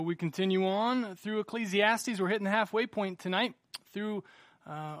We continue on through Ecclesiastes. We're hitting the halfway point tonight through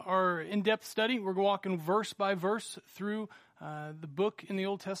our in-depth study. We're walking verse by verse through the book in the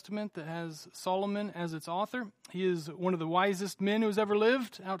Old Testament that has Solomon as its author. He is one of the wisest men who has ever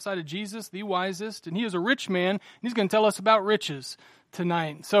lived, outside of Jesus, the wisest. And he is a rich man, and he's going to tell us about riches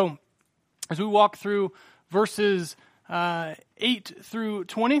tonight. So as we walk through verses 8 through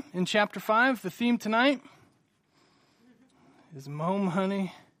 20 in chapter 5, the theme tonight is Mo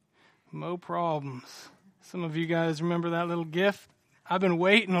Money, Mo Problems. Some of you guys remember that little gift? I've been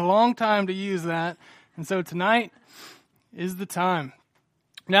waiting a long time to use that, and so tonight is the time.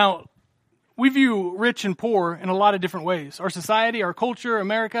 Now, we view rich and poor in a lot of different ways. Our society, our culture,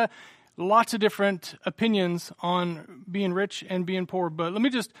 America, lots of different opinions on being rich and being poor. But let me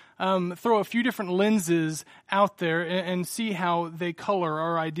just throw a few different lenses out there and see how they color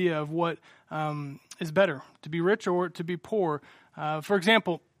our idea of what is better, to be rich or to be poor. For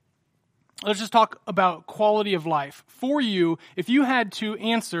example, let's just talk about quality of life. For you, if you had to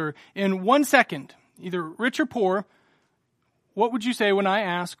answer in 1 second, either rich or poor, what would you say when I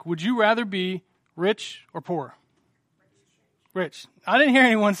ask, would you rather be rich or poor? Rich. I didn't hear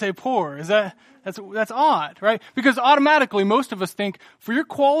anyone say poor. That's odd, right? Because automatically most of us think for your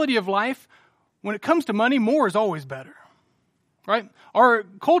quality of life, when it comes to money, more is always better. Right? Our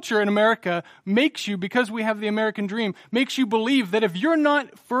culture in America makes you, because we have the American dream, makes you believe that if you're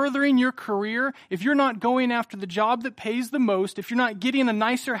not furthering your career, if you're not going after the job that pays the most, if you're not getting a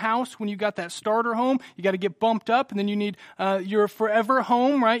nicer house when you got that starter home, you got to get bumped up, and then you need your forever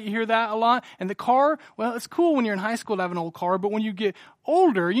home, right? You hear that a lot. And the car, well, it's cool when you're in high school to have an old car, but when you get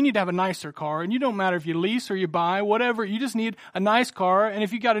older, you need to have a nicer car. And you don't matter if you lease or you buy, whatever, you just need a nice car. And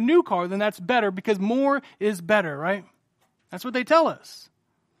if you got a new car, then that's better because more is better, right? That's what they tell us.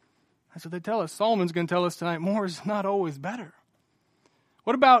 That's what they tell us. Solomon's going to tell us tonight, more is not always better.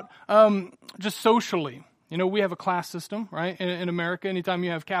 What about just socially? You know, we have a class system, right? In America, anytime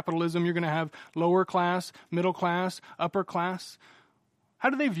you have capitalism, you're going to have lower class, middle class, upper class. How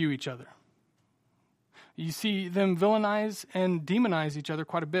do they view each other? You see them villainize and demonize each other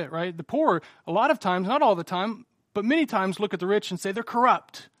quite a bit, right? The poor, a lot of times, not all the time, but many times look at the rich and say they're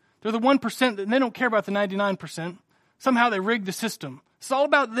corrupt. They're the 1%, and they don't care about the 99%. Somehow they rigged the system. It's all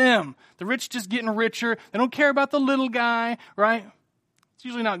about them. The rich just getting richer. They don't care about the little guy, right? It's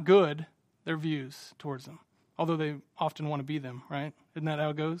usually not good, their views towards them. Although they often want to be them, right? Isn't that how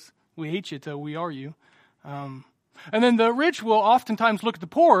it goes? We hate you till we are you. And then the rich will oftentimes look at the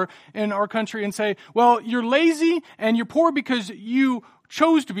poor in our country and say, well, you're lazy and you're poor because you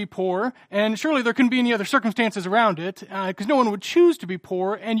chose to be poor, and surely there couldn't be any other circumstances around it, because no one would choose to be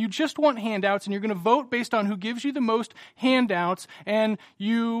poor, and you just want handouts, and you're going to vote based on who gives you the most handouts, and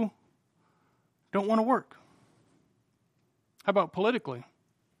you don't want to work. How about politically?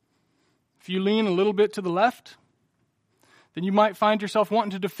 If you lean a little bit to the left, then you might find yourself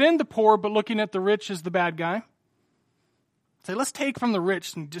wanting to defend the poor, but looking at the rich as the bad guy. Say, let's take from the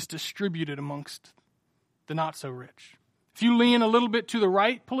rich and just distribute it amongst the not so rich. If you lean a little bit to the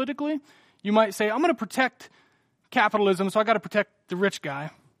right politically, you might say, I'm going to protect capitalism, so I got to protect the rich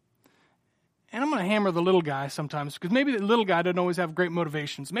guy. And I'm going to hammer the little guy sometimes, because maybe the little guy doesn't always have great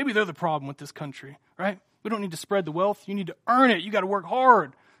motivations. Maybe they're the problem with this country, right? We don't need to spread the wealth. You need to earn it. You got to work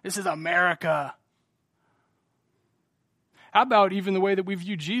hard. This is America. How about even the way that we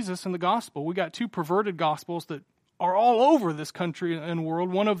view Jesus and the gospel? We got two perverted gospels that are all over this country and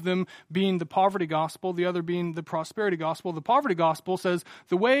world, one of them being the poverty gospel, the other being the prosperity gospel. The poverty gospel says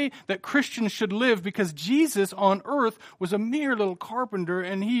the way that Christians should live, because Jesus on earth was a mere little carpenter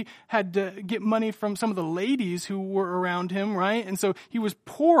and he had to get money from some of the ladies who were around him, right? And so he was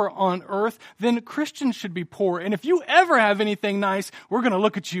poor on earth, then Christians should be poor. And if you ever have anything nice, we're going to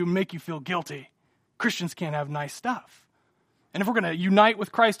look at you and make you feel guilty. Christians can't have nice stuff. And if we're going to unite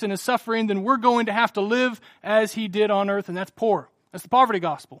with Christ in his suffering, then we're going to have to live as he did on earth, and that's poor. That's the poverty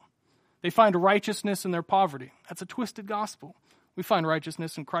gospel. They find righteousness in their poverty. That's a twisted gospel. We find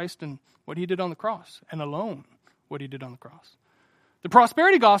righteousness in Christ and what he did on the cross, and alone what he did on the cross. The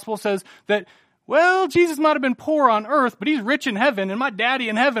prosperity gospel says that, well, Jesus might have been poor on earth, but he's rich in heaven, and my daddy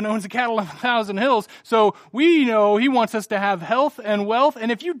in heaven owns the cattle on 1,000 hills, so we know he wants us to have health and wealth,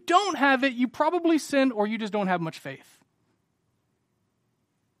 and if you don't have it, you probably sinned or you just don't have much faith.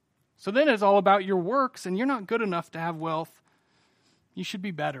 So then it's all about your works, and you're not good enough to have wealth. You should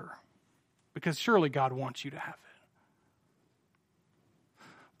be better, because surely God wants you to have it.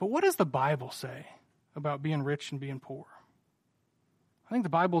 But what does the Bible say about being rich and being poor? I think the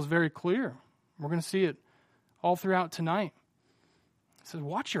Bible is very clear. We're going to see it all throughout tonight. It says,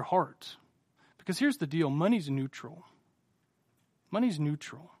 watch your heart. Because here's the deal, money's neutral. Money's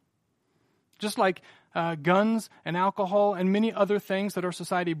neutral. Just like guns and alcohol and many other things that our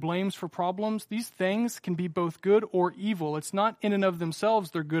society blames for problems, these things can be both good or evil. It's not in and of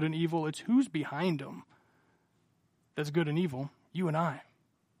themselves they're good and evil. It's who's behind them that's good and evil. You and I.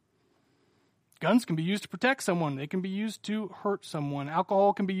 Guns can be used to protect someone. They can be used to hurt someone.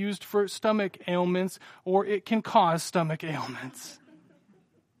 Alcohol can be used for stomach ailments, or it can cause stomach ailments.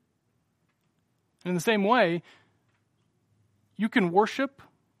 And in the same way, you can worship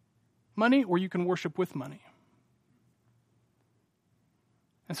money or you can worship with money.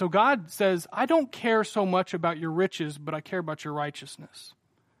 And so God says, I don't care so much about your riches, but I care about your righteousness.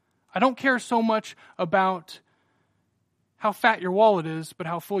 I don't care so much about how fat your wallet is, but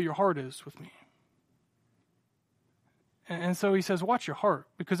how full your heart is with me. And so he says, watch your heart,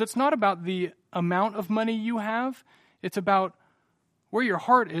 because it's not about the amount of money you have. It's about where your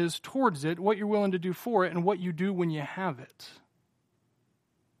heart is towards it, what you're willing to do for it, and what you do when you have it.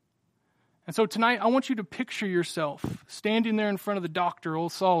 And so tonight, I want you to picture yourself standing there in front of the doctor,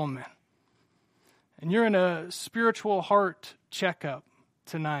 old Solomon, and you're in a spiritual heart checkup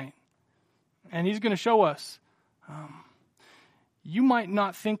tonight. And he's going to show us, you might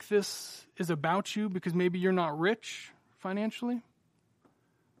not think this is about you because maybe you're not rich financially,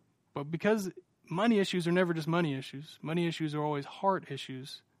 but because money issues are never just money issues are always heart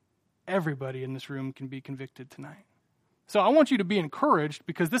issues, everybody in this room can be convicted tonight. So I want you to be encouraged,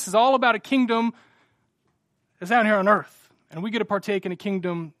 because this is all about a kingdom that's down here on earth, and we get to partake in a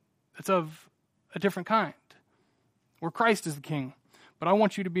kingdom that's of a different kind, where Christ is the king. But I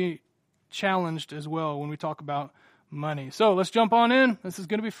want you to be challenged as well when we talk about money. So let's jump on in. This is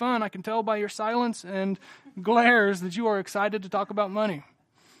going to be fun. I can tell by your silence and glares that you are excited to talk about money.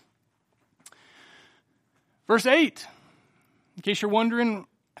 Verse 8. In case you're wondering,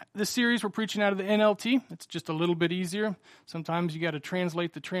 this series we're preaching out of the NLT. It's just a little bit easier. Sometimes you got to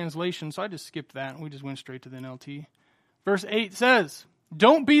translate the translation, so I just skipped that and we just went straight to the NLT. Verse 8 says,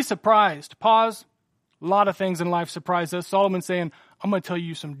 don't be surprised. Pause. A lot of things in life surprise us. Solomon's saying, I'm going to tell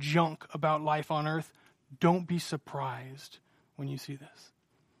you some junk about life on earth. Don't be surprised when you see this.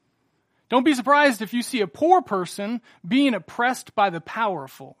 Don't be surprised if you see a poor person being oppressed by the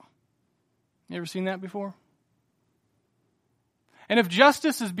powerful. You ever seen that before? And if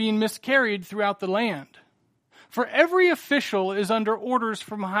justice is being miscarried throughout the land. For every official is under orders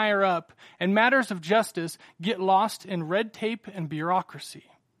from higher up, and matters of justice get lost in red tape and bureaucracy.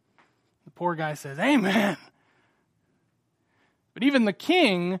 The poor guy says, amen. But even the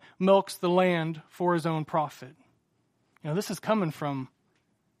king milks the land for his own profit. You know, this is coming from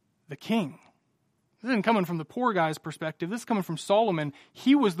the king. This isn't coming from the poor guy's perspective. This is coming from Solomon.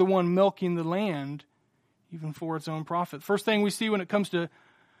 He was the one milking the land, even for its own profit. First thing we see when it comes to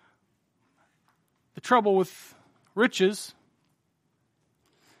the trouble with riches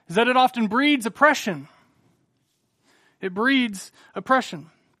is that it often breeds oppression. It breeds oppression.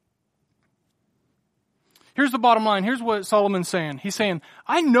 Here's the bottom line. Here's what Solomon's saying. He's saying,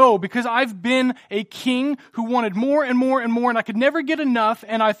 I know because I've been a king who wanted more and more and more, and I could never get enough,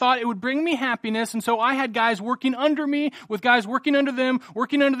 and I thought it would bring me happiness, and so I had guys working under me, with guys working under them,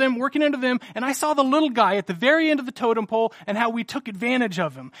 and I saw the little guy at the very end of the totem pole and how we took advantage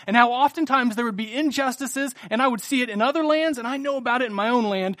of him, and how oftentimes there would be injustices, and I would see it in other lands, and I know about it in my own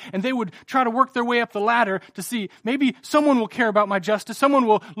land, and they would try to work their way up the ladder to see, maybe someone will care about my justice, someone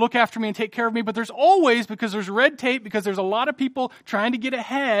will look after me and take care of me, but there's always, because there's red tape, because there's a lot of people trying to get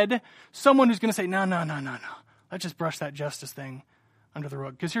ahead, someone who's going to say, no. Let's just brush that justice thing under the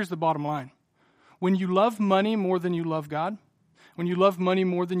rug. Because here's the bottom line. When you love money more than you love God, when you love money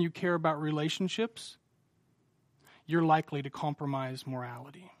more than you care about relationships, you're likely to compromise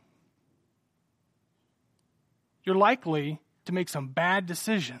morality. You're likely to make some bad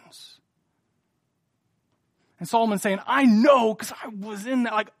decisions. And Solomon's saying, I know because I was in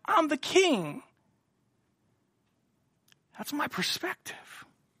that, like, I'm the king. That's my perspective.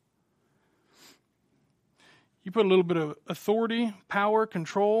 You put a little bit of authority, power,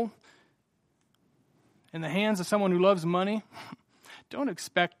 control in the hands of someone who loves money, don't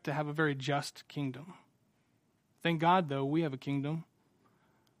expect to have a very just kingdom. Thank God, though, we have a kingdom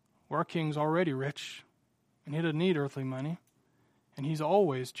where our king's already rich, and he doesn't need earthly money, and he's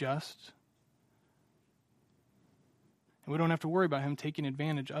always just. And we don't have to worry about him taking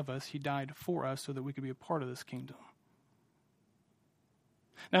advantage of us. He died for us so that we could be a part of this kingdom.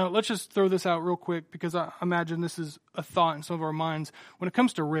 Now, let's just throw this out real quick, because I imagine this is a thought in some of our minds. When it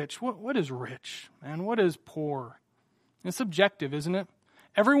comes to rich, what is rich, man? What is poor? It's subjective, isn't it?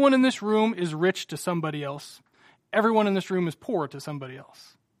 Everyone in this room is rich to somebody else. Everyone in this room is poor to somebody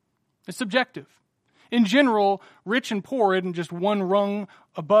else. It's subjective. In general, rich and poor isn't just one rung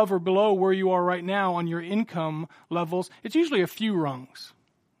above or below where you are right now on your income levels. It's usually a few rungs.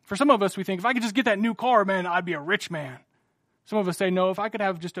 For some of us, we think, if I could just get that new car, man, I'd be a rich man. Some of us say, no, if I could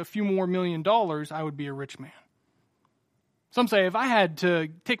have just a few more $1 million, I would be a rich man. Some say, if I had to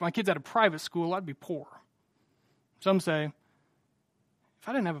take my kids out of private school, I'd be poor. Some say, if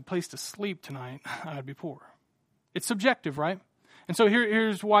I didn't have a place to sleep tonight, I'd be poor. It's subjective, right? And so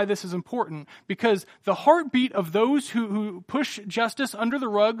here's why this is important. Because the heartbeat of those who push justice under the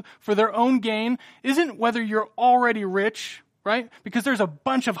rug for their own gain isn't whether you're already rich, right? Because there's a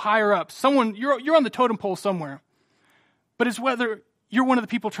bunch of higher ups. You're on the totem pole somewhere. But it's whether you're one of the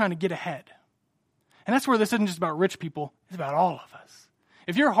people trying to get ahead. And that's where this isn't just about rich people. It's about all of us.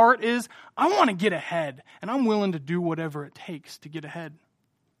 If your heart is, I want to get ahead, and I'm willing to do whatever it takes to get ahead.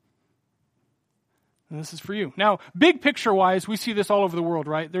 And this is for you. Now, big picture-wise, we see this all over the world,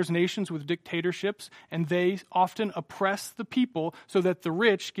 right? There's nations with dictatorships, and they often oppress the people so that the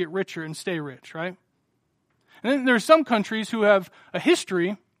rich get richer and stay rich, right? And then there's some countries who have a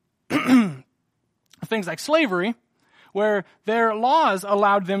history of things like slavery, where their laws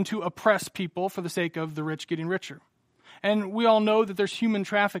allowed them to oppress people for the sake of the rich getting richer. And we all know that there's human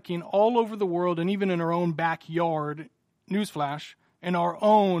trafficking all over the world, and even in our own backyard. Newsflash, in our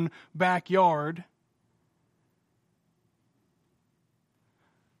own backyard.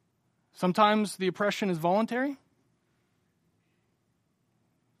 Sometimes the oppression is voluntary.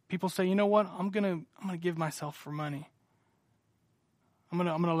 People say, you know what, I'm gonna give myself for money. I'm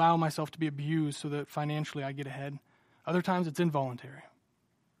gonna allow myself to be abused so that financially I get ahead. Other times it's involuntary.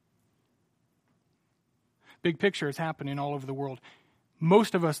 Big picture is happening all over the world.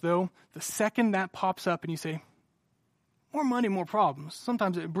 Most of us, though, the second that pops up and you say, more money, more problems,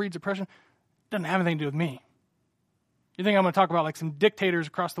 sometimes it breeds oppression, it doesn't have anything to do with me. You think I'm going to talk about like some dictators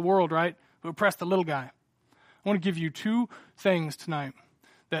across the world, right, who oppress the little guy. I want to give you two things tonight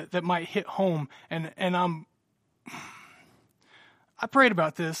that might hit home. And I prayed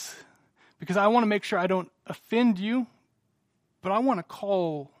about this because I want to make sure I don't offend you, but I want to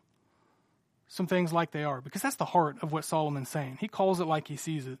call some things like they are, because that's the heart of what Solomon's saying. He calls it like he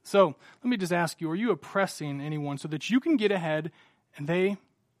sees it. So let me just ask you, are you oppressing anyone so that you can get ahead and they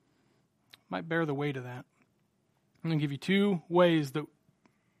might bear the weight of that? I'm going to give you two ways that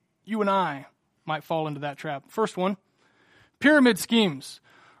you and I might fall into that trap. First one, pyramid schemes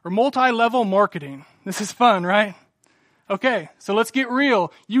or multi-level marketing. This is fun, right? Okay, so let's get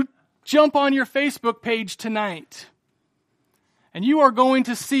real. You jump on your Facebook page tonight, and you are going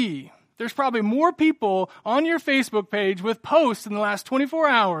to see there's probably more people on your Facebook page with posts in the last 24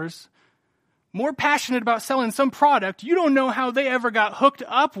 hours, more passionate about selling some product you don't know how they ever got hooked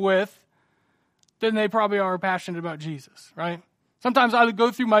up with than they probably are passionate about Jesus, right? Sometimes I would go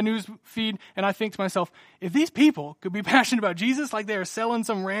through my news feed and I think to myself, if these people could be passionate about Jesus like they are selling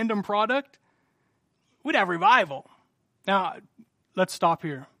some random product, we'd have revival. Now, let's stop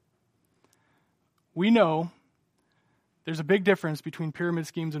here. We know there's a big difference between pyramid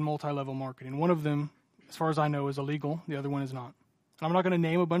schemes and multi-level marketing. One of them, as far as I know, is illegal. The other one is not. And I'm not going to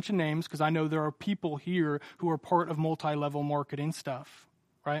name a bunch of names because I know there are people here who are part of multi-level marketing stuff,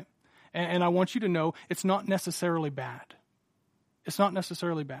 right? And I want you to know it's not necessarily bad. It's not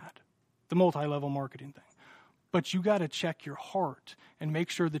necessarily bad, the multi-level marketing thing. But you got to check your heart and make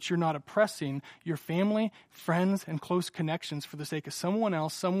sure that you're not oppressing your family, friends, and close connections for the sake of someone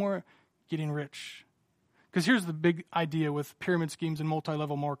else somewhere getting rich. Because here's the big idea with pyramid schemes and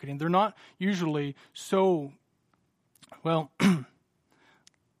multi-level marketing. They're not usually so, well,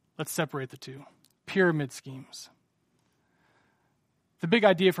 let's separate the two. Pyramid schemes. The big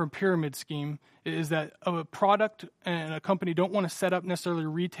idea for a pyramid scheme is that a product and a company don't want to set up necessarily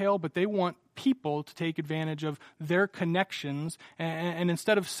retail, but they want people to take advantage of their connections. And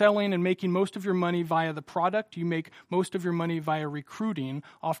instead of selling and making most of your money via the product, you make most of your money via recruiting,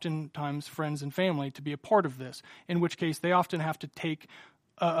 oftentimes friends and family, to be a part of this, in which case they often have to take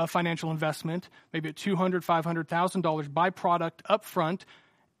a financial investment, maybe at $200,000, $500,000, buy product up front,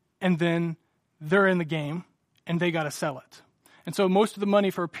 and then they're in the game and they got to sell it. And so most of the money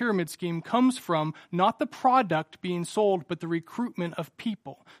for a pyramid scheme comes from not the product being sold, but the recruitment of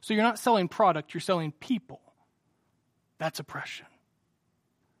people. So you're not selling product, you're selling people. That's oppression.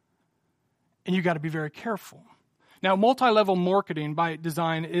 And you got to be very careful. Now, multi-level marketing by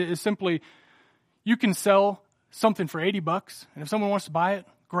design is simply, you can sell something for $80, and if someone wants to buy it,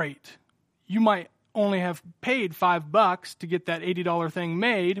 great. You might only have paid $5 to get that $80 thing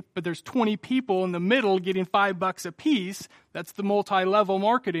made, but there's 20 people in the middle getting $5 a piece. That's the multi-level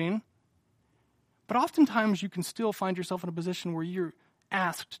marketing. But oftentimes you can still find yourself in a position where you're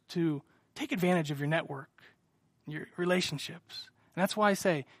asked to take advantage of your network, your relationships. And that's why I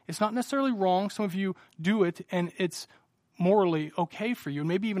say it's not necessarily wrong. Some of you do it, and it's morally okay for you, and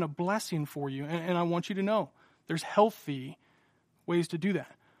maybe even a blessing for you. And I want you to know there's healthy ways to do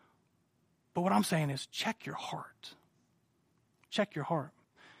that. But what I'm saying is check your heart. Check your heart.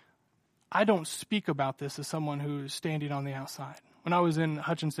 I don't speak about this as someone who's standing on the outside. When I was in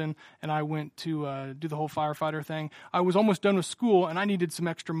Hutchinson and I went to do the whole firefighter thing, I was almost done with school and I needed some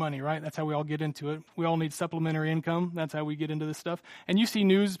extra money, right? That's how we all get into it. We all need supplementary income. That's how we get into this stuff. And you see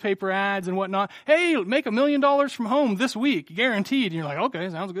newspaper ads and whatnot. Hey, make $1 million from home this week, guaranteed. And you're like, okay,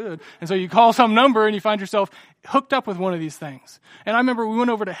 sounds good. And so you call some number and you find yourself hooked up with one of these things. And I remember we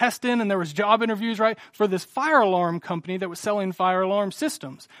went over to Heston and there was job interviews, right, for this fire alarm company that was selling fire alarm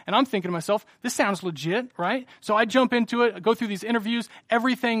systems. And I'm thinking to myself, this sounds legit, right? So I jump into it, go through these interviews,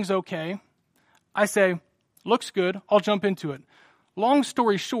 everything's okay. I say, looks good, I'll jump into it. Long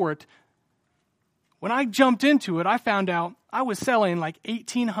story short, when I jumped into it, I found out I was selling like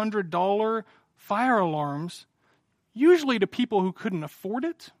 $1,800 fire alarms, usually to people who couldn't afford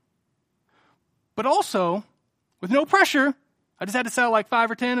it, but also with no pressure. I just had to sell like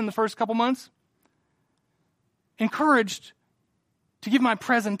 5 or 10 in the first couple months. Encouraged to give my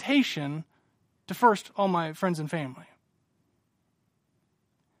presentation to first all my friends and family.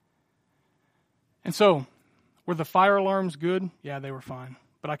 And so, were the fire alarms good? Yeah, they were fine.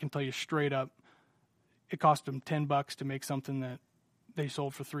 But I can tell you straight up, it cost them $10 to make something that they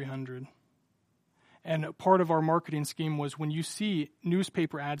sold for $300. And part of our marketing scheme was when you see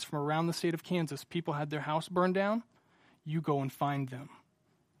newspaper ads from around the state of Kansas, people had their house burned down, you go and find them.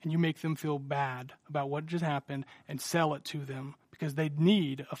 And you make them feel bad about what just happened and sell it to them because they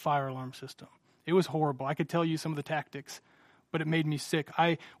need a fire alarm system. It was horrible. I could tell you some of the tactics, but it made me sick.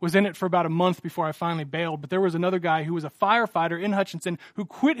 I was in it for about a month before I finally bailed, but there was another guy who was a firefighter in Hutchinson who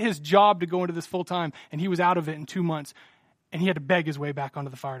quit his job to go into this full time, and he was out of it in 2 months, and he had to beg his way back onto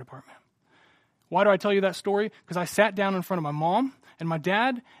the fire department. Why do I tell you that story? Because I sat down in front of my mom and my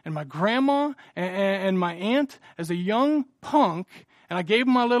dad and my grandma and my aunt as a young punk, and I gave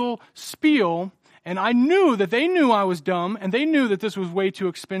them my little spiel, and I knew that they knew I was dumb, and they knew that this was way too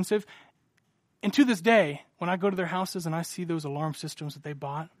expensive. And to this day, when I go to their houses and I see those alarm systems that they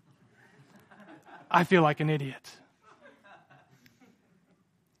bought, I feel like an idiot.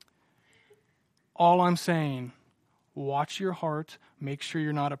 All I'm saying, watch your heart, make sure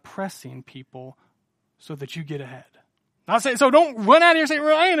you're not oppressing people so that you get ahead. Not saying, so don't run out of here saying,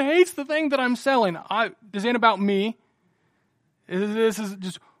 Ryan hates the thing that I'm selling. This ain't about me. This is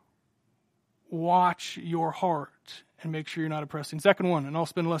just watch your heart and make sure you're not oppressing. Second one, and I'll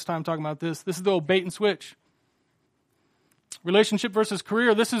spend less time talking about this. This is the old bait and switch. Relationship versus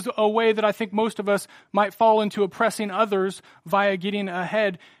career. This is a way that I think most of us might fall into oppressing others via getting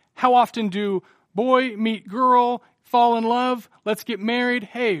ahead. How often do boy meet girl, fall in love, let's get married.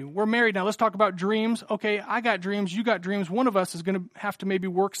 Hey, we're married now. Let's talk about dreams. Okay, I got dreams. You got dreams. One of us is going to have to maybe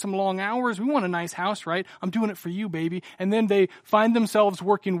work some long hours. We want a nice house, right? I'm doing it for you, baby. And then they find themselves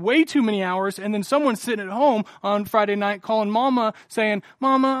working way too many hours. And then someone's sitting at home on Friday night calling mama saying,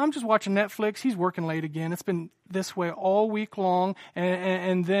 Mama, I'm just watching Netflix. He's working late again. It's been this way all week long,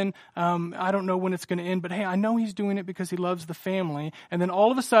 and then I don't know when it's going to end, but hey, I know he's doing it because he loves the family. And then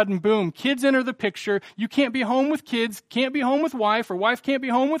all of a sudden, boom, kids enter the picture. You can't be home with kids, can't be home with wife, or wife can't be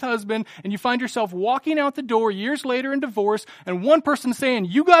home with husband, and you find yourself walking out the door years later in divorce, and one person saying,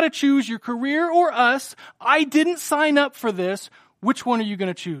 you got to choose your career or us. I didn't sign up for this. Which one are you going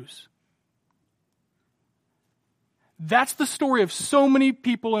to choose? That's the story of so many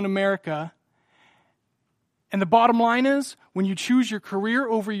people in America. And the bottom line is, when you choose your career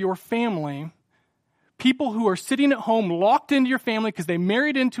over your family, people who are sitting at home locked into your family because they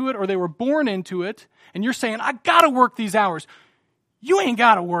married into it or they were born into it, and you're saying, I got to work these hours. You ain't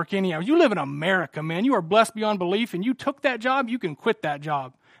got to work any hours. You live in America, man. You are blessed beyond belief, and you took that job, you can quit that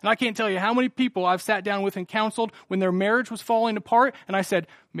job. And I can't tell you how many people I've sat down with and counseled when their marriage was falling apart, and I said,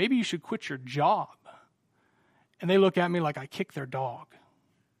 maybe you should quit your job. And they look at me like I kicked their dog,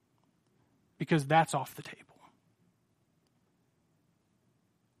 because that's off the table.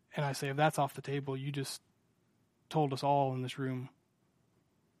 And I say, if that's off the table, you just told us all in this room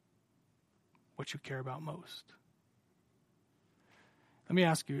what you care about most. Let me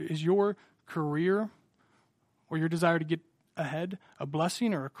ask you, is your career or your desire to get ahead a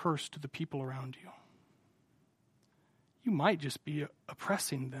blessing or a curse to the people around you? You might just be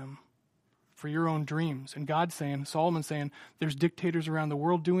oppressing them for your own dreams. And God's saying, Solomon's saying, there's dictators around the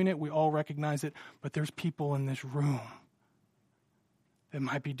world doing it. We all recognize it, but there's people in this room that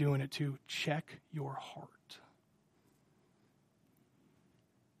might be doing it too. Check your heart.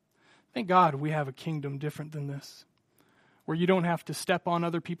 Thank God we have a kingdom different than this, where you don't have to step on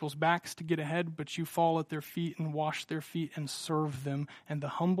other people's backs to get ahead, but you fall at their feet and wash their feet and serve them, and the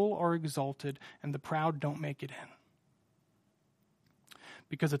humble are exalted, and the proud don't make it in.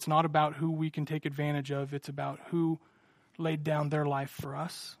 Because it's not about who we can take advantage of, it's about who laid down their life for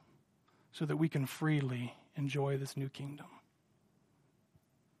us so that we can freely enjoy this new kingdom.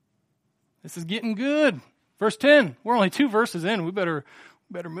 This is getting good. Verse 10, we're only 2 verses in. We better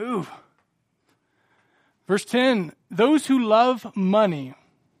move. Verse 10, those who love money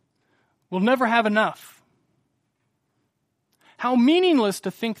will never have enough. How meaningless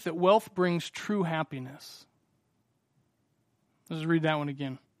to think that wealth brings true happiness. Let's read that one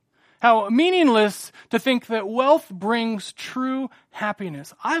again. How meaningless to think that wealth brings true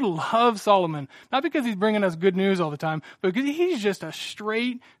happiness. I love Solomon, not because he's bringing us good news all the time, but because he's just a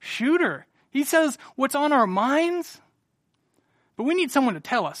straight shooter. He says what's on our minds, but we need someone to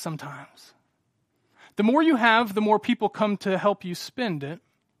tell us sometimes. The more you have, the more people come to help you spend it.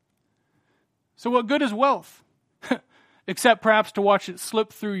 So what good is wealth? Except perhaps to watch it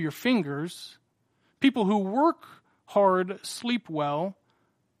slip through your fingers. People who work hard sleep well,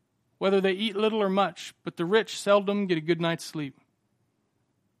 whether they eat little or much, but the rich seldom get a good night's sleep.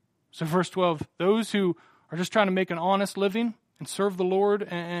 So verse 12, those who are just trying to make an honest living and serve the Lord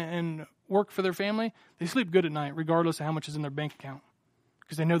and work for their family, they sleep good at night, regardless of how much is in their bank account,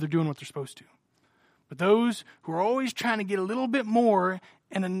 because they know they're doing what they're supposed to. But those who are always trying to get a little bit more,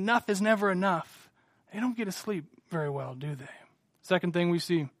 and enough is never enough, they don't get to sleep very well, do they? Second thing we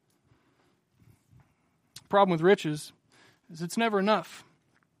see, problem with riches is it's never enough.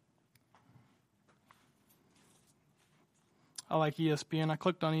 I like ESPN. I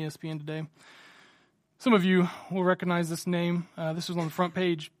clicked on ESPN today. Some of you will recognize this name. This was on the front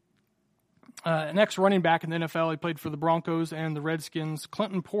page. An ex-running back in the NFL. He played for the Broncos and the Redskins,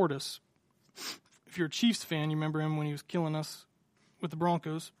 Clinton Portis. If you're a Chiefs fan, you remember him when he was killing us with the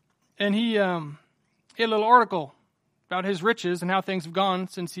Broncos. And he had a little article about his riches and how things have gone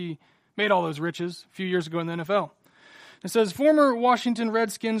since he made all those riches a few years ago in the NFL. It says, former Washington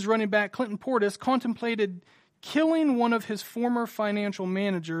Redskins running back Clinton Portis contemplated killing one of his former financial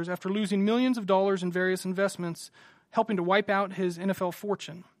managers after losing millions of dollars in various investments, helping to wipe out his NFL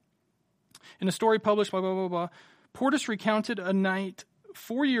fortune. In a story published by Portis recounted a night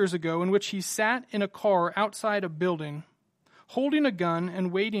 4 years ago in which he sat in a car outside a building, holding a gun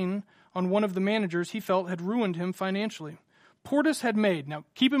and waiting on one of the managers he felt had ruined him financially. Portis had made, now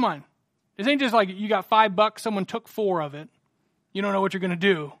keep in mind, this ain't just like you got $5, someone took 4 of it. You don't know what you're going to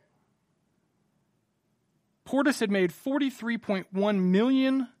do. Portis had made $43.1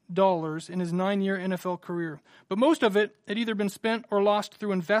 million in his 9-year NFL career. But most of it had either been spent or lost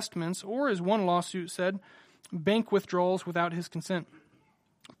through investments, or, as one lawsuit said, bank withdrawals without his consent.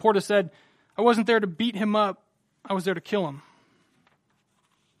 Portis said, I wasn't there to beat him up, I was there to kill him.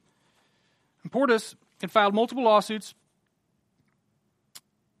 And Portis had filed multiple lawsuits.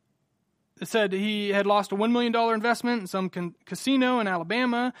 It said he had lost a $1 million investment in some casino in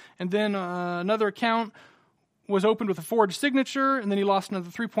Alabama, and then another account was opened with a forged signature, and then he lost another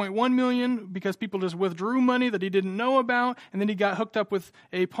 $3.1 million because people just withdrew money that he didn't know about, and then he got hooked up with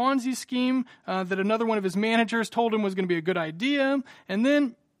a Ponzi scheme that another one of his managers told him was going to be a good idea. And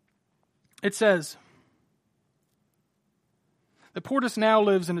then it says that Portis now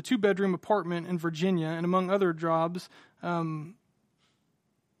lives in a 2-bedroom apartment in Virginia, and among other jobs,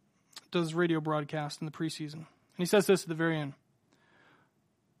 does radio broadcast in the preseason. And he says this at the very end.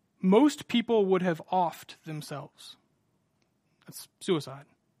 Most people would have offed themselves. That's suicide.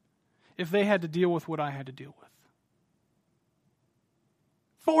 If they had to deal with what I had to deal with.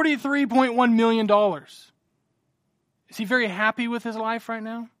 $43.1 million. Is he very happy with his life right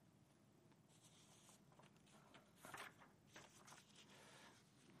now?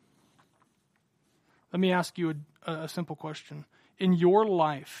 Let me ask you a simple question. In your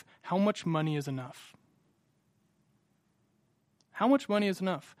life, how much money is enough? How much money is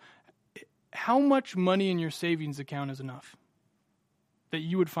enough? How much money in your savings account is enough that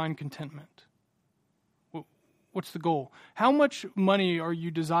you would find contentment? What's the goal? How much money are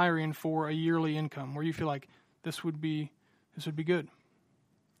you desiring for a yearly income where you feel like this would be good?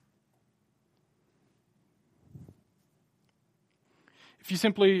 If you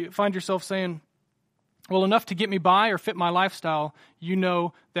simply find yourself saying, well, enough to get me by or fit my lifestyle, you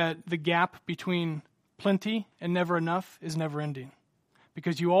know that the gap between plenty and never enough is never ending,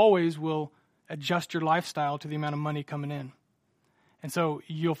 because you always will adjust your lifestyle to the amount of money coming in. And so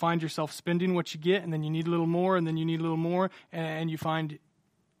you'll find yourself spending what you get, and then you need a little more, and then you need a little more, and you find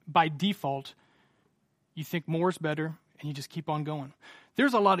by default you think more is better, and you just keep on going.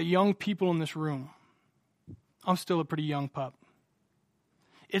 There's a lot of young people in this room. I'm still a pretty young pup.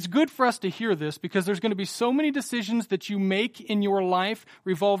 It's good for us to hear this because there's going to be so many decisions that you make in your life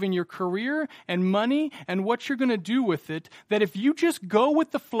revolving your career and money and what you're going to do with it, that if you just go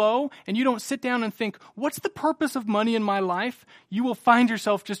with the flow and you don't sit down and think, what's the purpose of money in my life? You will find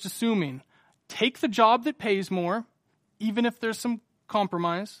yourself just assuming, take the job that pays more, even if there's some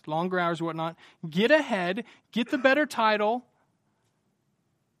compromise, longer hours or whatnot, get ahead, get the better title.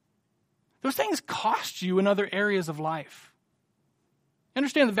 Those things cost you in other areas of life.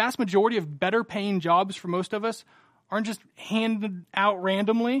 Understand the vast majority of better paying jobs for most of us aren't just handed out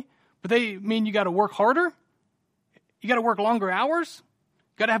randomly, but they mean you got to work harder, you got to work longer hours,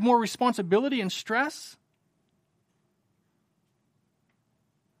 you got to have more responsibility and stress.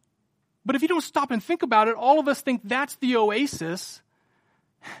 But if you don't stop and think about it, all of us think that's the oasis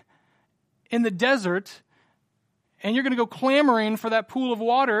in the desert, and you're going to go clamoring for that pool of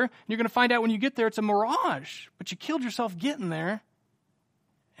water, and you're going to find out when you get there it's a mirage, but you killed yourself getting there.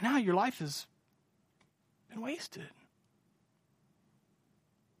 And now your life has been wasted.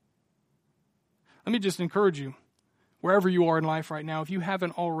 Let me just encourage you, wherever you are in life right now, if you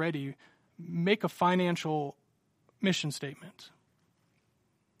haven't already, make a financial mission statement.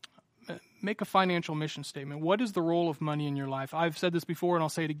 Make a financial mission statement. What is the role of money in your life? I've said this before, and I'll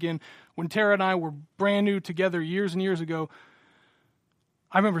say it again. When Tara and I were brand new together years and years ago,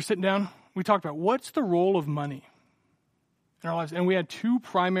 I remember sitting down, we talked about what's the role of money in our lives. And we had two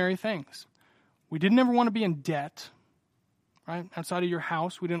primary things. We didn't ever want to be in debt, right? Outside of your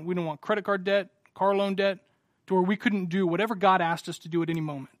house. We didn't want credit card debt, car loan debt, to where we couldn't do whatever God asked us to do at any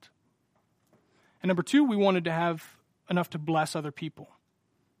moment. And number two, we wanted to have enough to bless other people.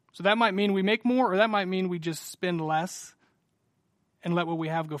 So that might mean we make more, or that might mean we just spend less and let what we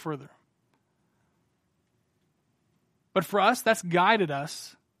have go further. But for us, that's guided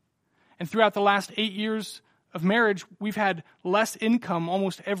us. And throughout the last 8 years of marriage, we've had less income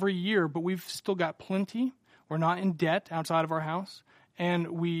almost every year, but we've still got plenty. We're not in debt outside of our house,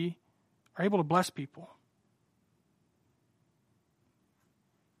 and we are able to bless people.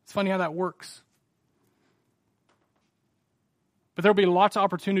 It's funny how that works. But there'll be lots of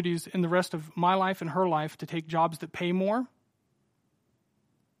opportunities in the rest of my life and her life to take jobs that pay more.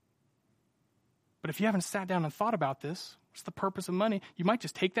 But if you haven't sat down and thought about this, what's the purpose of money? You might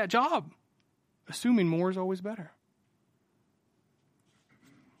just take that job, assuming more is always better.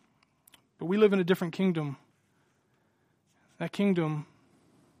 But we live in a different kingdom. That kingdom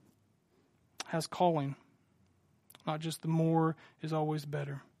has calling, not just the more is always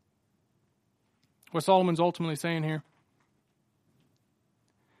better. What Solomon's ultimately saying here,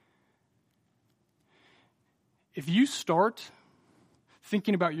 if you start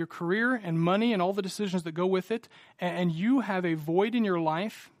thinking about your career and money and all the decisions that go with it, and you have a void in your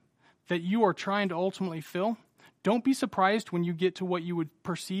life that you are trying to ultimately fill, don't be surprised when you get to what you would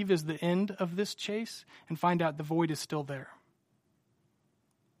perceive as the end of this chase and find out the void is still there.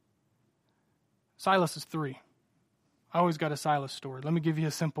 Silas is 3. I always got a Silas story. Let me give you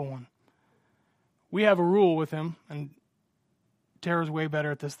a simple one. We have a rule with him, and Tara's way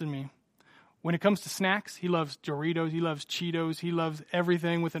better at this than me. When it comes to snacks, he loves Doritos, he loves Cheetos, he loves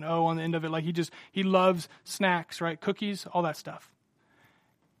everything with an O on the end of it. Like he loves snacks, right? Cookies, all that stuff.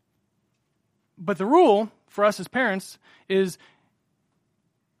 But the rule for us as parents is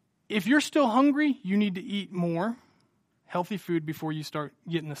if you're still hungry, you need to eat more healthy food before you start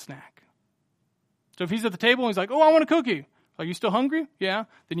getting the snack. So if he's at the table and he's like, oh, I want a cookie. Are you still hungry? Yeah.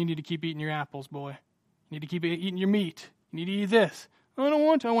 Then you need to keep eating your apples, boy. You need to keep eating your meat. You need to eat this. I don't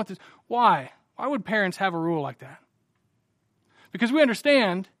want to. I want this. Why? Why would parents have a rule like that? Because we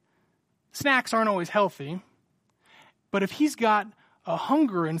understand snacks aren't always healthy. But if he's got a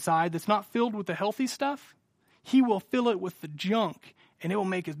hunger inside that's not filled with the healthy stuff, he will fill it with the junk, and it will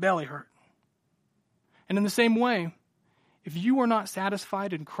make his belly hurt. And in the same way, if you are not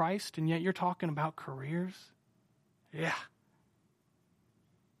satisfied in Christ, and yet you're talking about careers, yeah.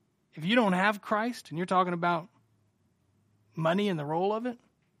 If you don't have Christ, and you're talking about money and the role of it,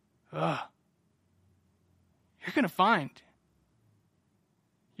 you're going to find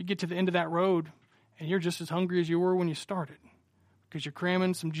you get to the end of that road, and you're just as hungry as you were when you started, because you're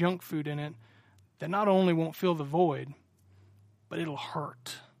cramming some junk food in it that not only won't fill the void, but it'll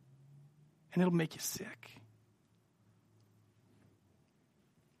hurt, and it'll make you sick.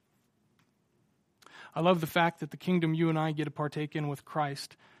 I love the fact that the kingdom you and I get to partake in with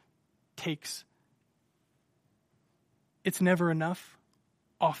Christ it's never enough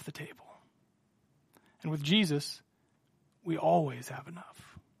off the table. And with Jesus, we always have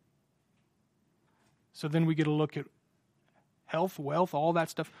enough. So then we get to look at health, wealth, all that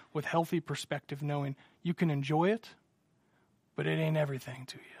stuff with healthy perspective, knowing you can enjoy it, but it ain't everything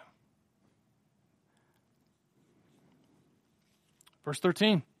to you. Verse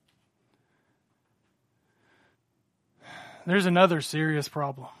 13. There's another serious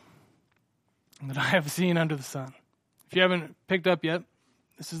problem that I have seen under the sun. If you haven't picked up yet,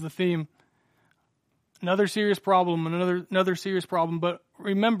 this is the theme. Another serious problem, another serious problem, but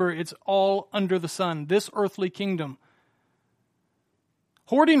remember, it's all under the sun, this earthly kingdom.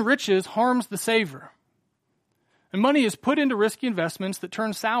 Hoarding riches harms the saver. And money is put into risky investments that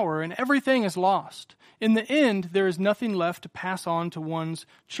turn sour, and everything is lost. In the end, there is nothing left to pass on to one's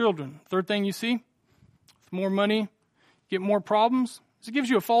children. Third thing you see, with more money, you get more problems. It gives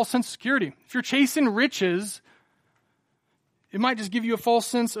you a false sense of security. If you're chasing riches, it might just give you a false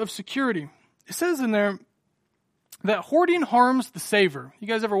sense of security. It says in there that hoarding harms the saver. You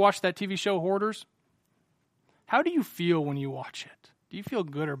guys ever watch that TV show, Hoarders? How do you feel when you watch it? Do you feel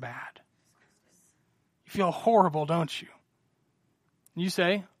good or bad? You feel horrible, don't you? You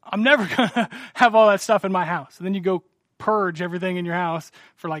say, I'm never going to have all that stuff in my house. And then you go purge everything in your house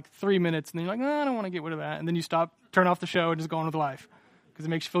for like 3 minutes. And then you're like, no, I don't want to get rid of that. And then you stop, turn off the show, and just go on with life. Because it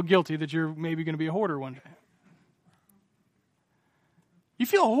makes you feel guilty that you're maybe going to be a hoarder one day. You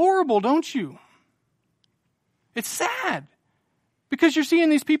feel horrible, don't you? It's sad. Because you're seeing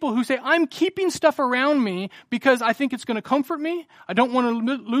these people who say, I'm keeping stuff around me because I think it's going to comfort me. I don't want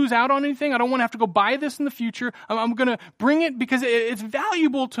to lose out on anything. I don't want to have to go buy this in the future. I'm going to bring it because it's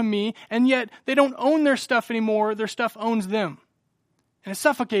valuable to me, and yet they don't own their stuff anymore. Their stuff owns them. And it's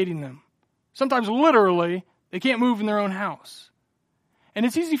suffocating them. Sometimes literally, they can't move in their own house. And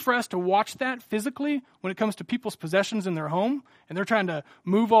it's easy for us to watch that physically when it comes to people's possessions in their home, and they're trying to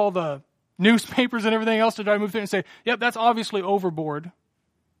move all the newspapers and everything else to try to move through and say, yep, that's obviously overboard.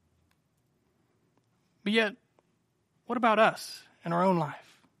 But yet, what about us in our own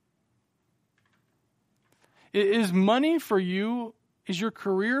life? Is money for you, is your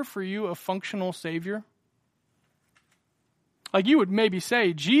career for you a functional Savior? Like you would maybe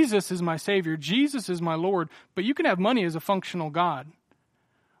say, Jesus is my Savior, Jesus is my Lord, but you can have money as a functional God,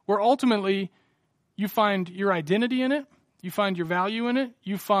 where ultimately you find your identity in it, you find your value in it,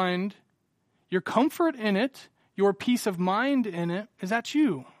 you find your comfort in it, your peace of mind in it. Is that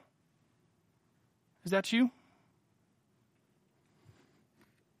you? Is that you?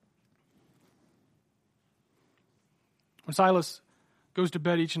 When Silas goes to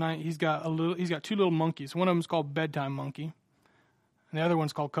bed each night, he's got two little monkeys. One of them is called Bedtime Monkey, and the other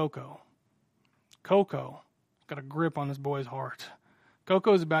one's called Coco. Coco's got a grip on this boy's heart.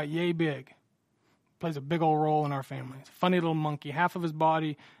 Coco is about yay big. Plays a big old role in our family. It's a funny little monkey. Half of his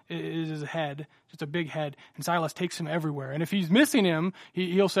body is his head, just a big head. And Silas takes him everywhere. And if he's missing him,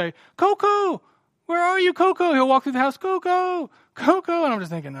 he'll say, Coco, where are you, Coco? He'll walk through the house, Coco, Coco. And I'm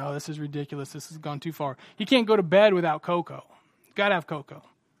just thinking, no, this is ridiculous. This has gone too far. He can't go to bed without Coco. Got to have Coco.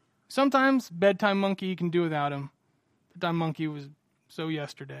 Sometimes Bedtime Monkey, you can do without him. Bedtime Monkey was so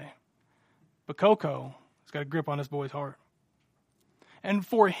yesterday. But Coco has got a grip on this boy's heart. And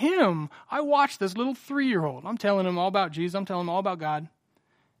for him, I watched this little 3-year-old. I'm telling him all about Jesus. I'm telling him all about God.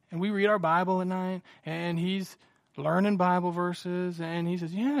 And we read our Bible at night, and he's learning Bible verses, and he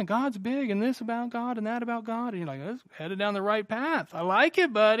says, yeah, God's big, and this about God, and that about God. And you're like, that's headed down the right path. I like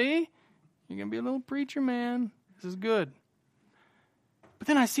it, buddy. You're going to be a little preacher, man. This is good. But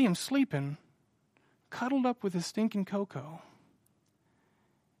then I see him sleeping, cuddled up with his stinking Coco.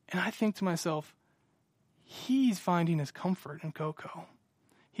 And I think to myself, he's finding his comfort in Coco.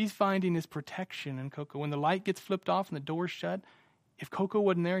 He's finding his protection in Coco. When the light gets flipped off and the door's shut, if Coco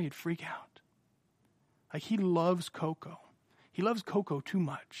wasn't there, he'd freak out. Like, he loves Coco. He loves Coco too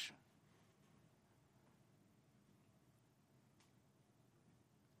much.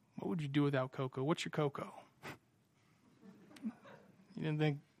 What would you do without Coco? What's your Coco? You didn't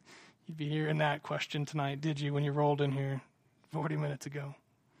think you'd be hearing that question tonight, did you, when you rolled in here 40 minutes ago?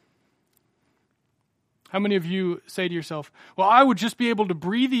 How many of you say to yourself, well, I would just be able to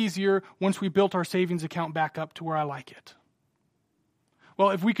breathe easier once we built our savings account back up to where I like it?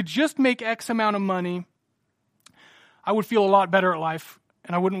 Well, if we could just make X amount of money, I would feel a lot better at life,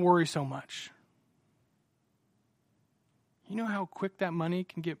 and I wouldn't worry so much. You know how quick that money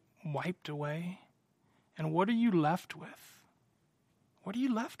can get wiped away? And what are you left with? What are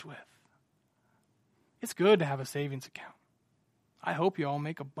you left with? It's good to have a savings account. I hope you all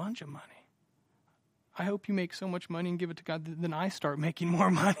make a bunch of money. I hope you make so much money and give it to God that then I start making more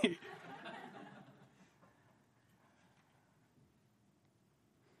money.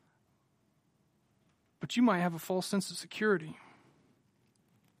 But you might have a false sense of security.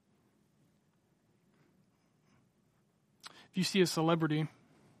 If you see a celebrity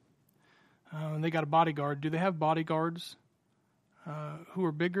and they got a bodyguard, do they have bodyguards who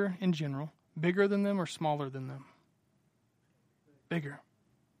are bigger in general, bigger than them or smaller than them? Bigger.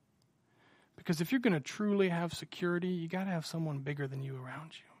 Because if you're going to truly have security, you got to have someone bigger than you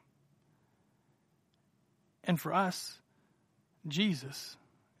around you. And for us, Jesus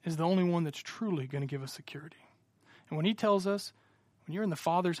is the only one that's truly going to give us security. And when he tells us, when you're in the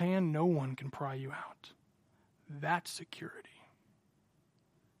Father's hand, no one can pry you out. That's security.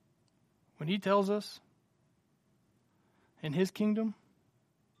 When he tells us in his kingdom,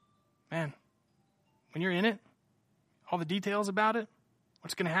 man, when you're in it, all the details about it,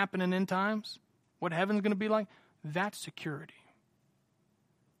 what's going to happen in end times, what heaven's going to be like, that's security.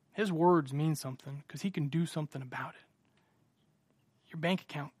 His words mean something because he can do something about it. Your bank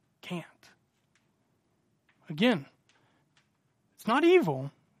account can't. Again, it's not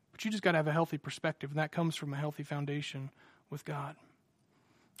evil, but you just got to have a healthy perspective, and that comes from a healthy foundation with God.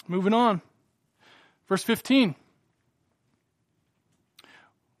 Moving on. Verse 15.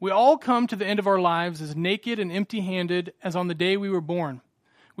 We all come to the end of our lives as naked and empty-handed as on the day we were born.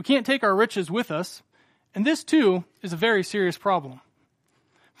 We can't take our riches with us, and this too is a very serious problem.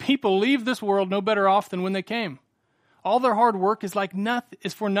 People leave this world no better off than when they came. All their hard work is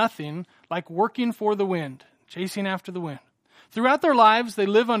for nothing, like working for the wind, chasing after the wind. Throughout their lives, they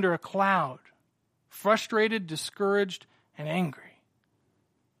live under a cloud, frustrated, discouraged, and angry.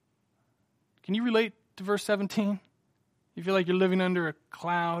 Can you relate to verse 17? You feel like you're living under a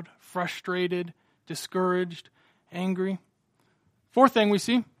cloud, frustrated, discouraged, angry. Fourth thing we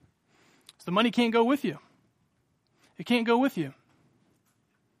see is the money can't go with you. It can't go with you.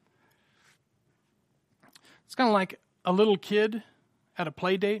 It's kind of like a little kid at a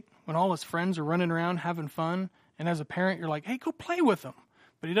play date when all his friends are running around having fun, and as a parent, you're like, hey, go play with them.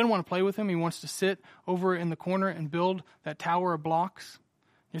 But he doesn't want to play with him. He wants to sit over in the corner and build that tower of blocks.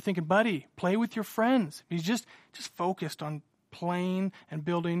 You're thinking, buddy, play with your friends. He's just focused on playing and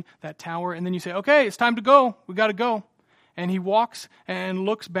building that tower. And then you say, okay, it's time to go. We got to go. And he walks and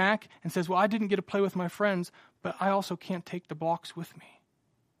looks back and says, well, I didn't get to play with my friends, but I also can't take the blocks with me.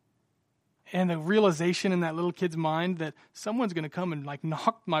 And the realization in that little kid's mind that someone's going to come and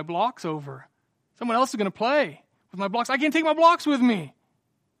knock my blocks over. Someone else is going to play with my blocks. I can't take my blocks with me.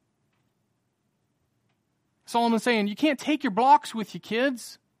 Solomon's saying, you can't take your blocks with you,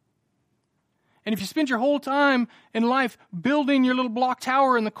 kids. And if you spend your whole time in life building your little block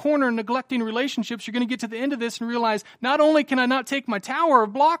tower in the corner and neglecting relationships, you're going to get to the end of this and realize, not only can I not take my tower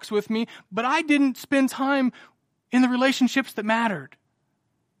of blocks with me, but I didn't spend time in the relationships that mattered.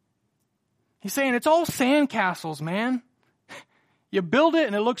 He's saying it's all sandcastles, man. You build it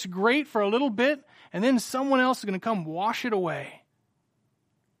and it looks great for a little bit, and then someone else is going to come wash it away.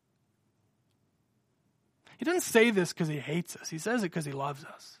 He doesn't say this because he hates us. He says it because he loves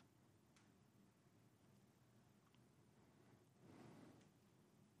us.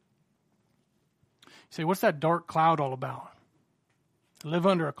 You say, what's that dark cloud all about? Live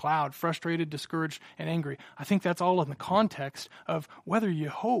under a cloud, frustrated, discouraged, and angry. I think that's all in the context of whether you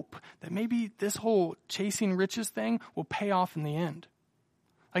hope that maybe this whole chasing riches thing will pay off in the end.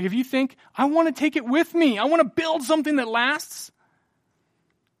 Like if you think, I want to take it with me, I want to build something that lasts.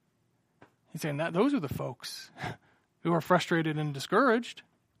 He's saying that those are the folks who are frustrated and discouraged.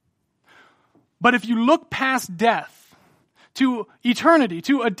 But if you look past death to eternity,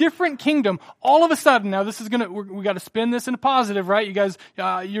 to a different kingdom, all of a sudden, now this is we got to spin this in a positive, right? You guys,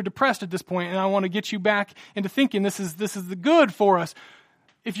 you're depressed at this point, and I want to get you back into thinking this is the good for us.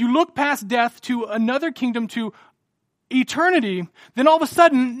 If you look past death to another kingdom, to eternity, then all of a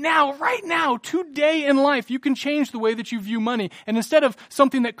sudden, right now, today in life, you can change the way that you view money. And instead of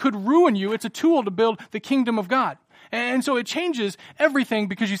something that could ruin you, it's a tool to build the kingdom of God. And so it changes everything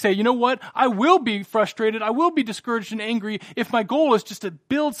because you say, you know what? I will be frustrated. I will be discouraged and angry if my goal is just to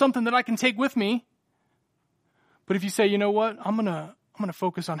build something that I can take with me. But if you say, you know what? I'm gonna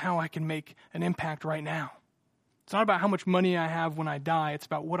focus on how I can make an impact right now. It's not about how much money I have when I die. It's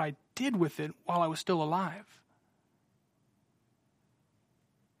about what I did with it while I was still alive.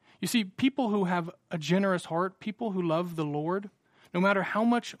 You see, people who have a generous heart, people who love the Lord, no matter how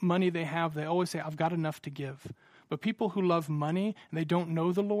much money they have, they always say, I've got enough to give. But people who love money and they don't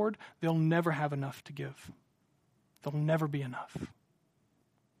know the Lord, they'll never have enough to give. There'll never be enough.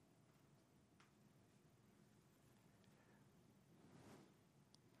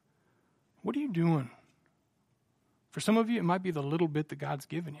 What are you doing? For some of you, it might be the little bit that God's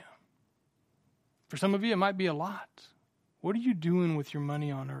given you. For some of you, it might be a lot. What are you doing with your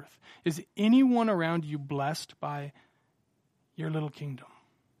money on earth? Is anyone around you blessed by your little kingdom?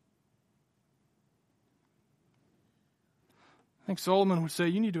 think Solomon would say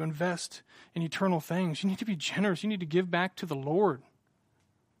you need to invest in eternal things. You need to be generous. You need to give back to the Lord.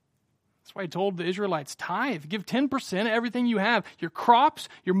 That's why he told the Israelites, tithe. Give 10% of everything you have. Your crops,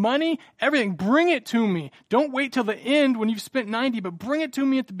 your money, everything. Bring it to me. Don't wait till the end when you've spent 90, but bring it to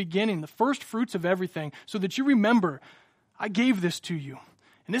me at the beginning, the first fruits of everything, so that you remember, I gave this to you,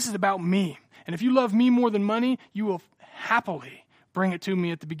 and this is about me. And if you love me more than money, you will happily bring it to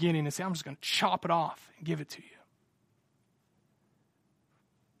me at the beginning and say, I'm just going to chop it off and give it to you.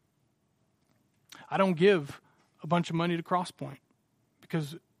 I don't give a bunch of money to Crosspoint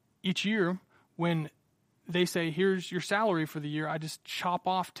because each year when they say, here's your salary for the year, I just chop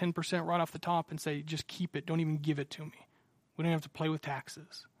off 10% right off the top and say, just keep it. Don't even give it to me. We don't have to play with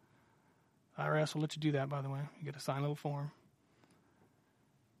taxes. IRS will let you do that, by the way. You get to sign a little form.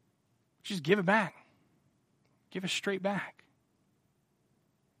 Just give it back. Give it straight back.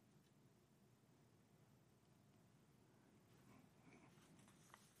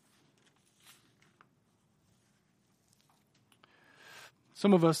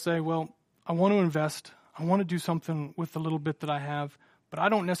 Some of us say, well, I want to invest. I want to do something with the little bit that I have, but I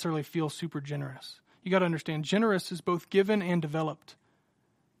don't necessarily feel super generous. You got to understand, generous is both given and developed.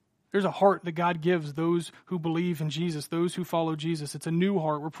 There's a heart that God gives those who believe in Jesus, those who follow Jesus. It's a new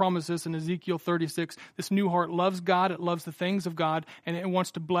heart. We're promised this in Ezekiel 36. This new heart loves God, it loves the things of God, and it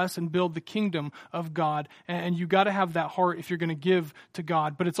wants to bless and build the kingdom of God. And you got to have that heart if you're going to give to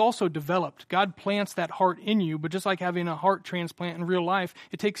God. But it's also developed. God plants that heart in you, but just like having a heart transplant in real life,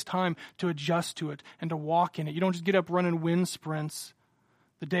 it takes time to adjust to it and to walk in it. You don't just get up running wind sprints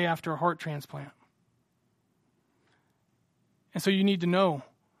the day after a heart transplant. And so you need to know,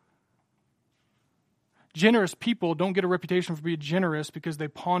 generous people don't get a reputation for being generous because they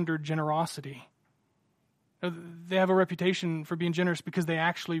pondered generosity. They have a reputation for being generous because they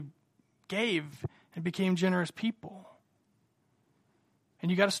actually gave and became generous people.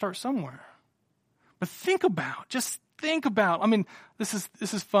 And you got to start somewhere. But think about, I mean, this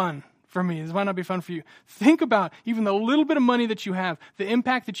is fun for me. This might not be fun for you. Think about even the little bit of money that you have, the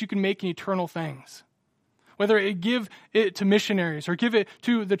impact that you can make in eternal things. Whether it give it to missionaries or give it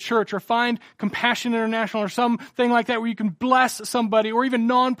to the church or find Compassion International or something like that where you can bless somebody, or even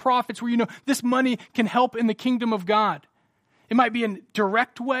nonprofits where you know this money can help in the kingdom of God. It might be a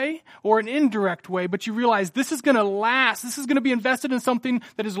direct way or an indirect way, but you realize this is going to last. This is going to be invested in something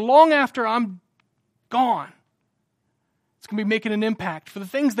that is long after I'm gone. It's going to be making an impact for the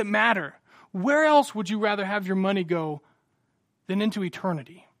things that matter. Where else would you rather have your money go than into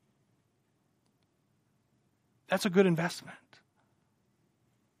eternity? That's a good investment.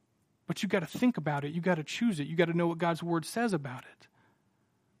 But you got to think about it. You got to choose it. You got to know what God's word says about it.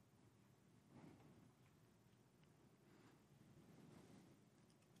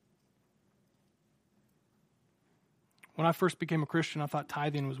 When I first became a Christian, I thought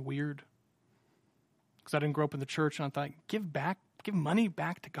tithing was weird because I didn't grow up in the church, and I thought, give money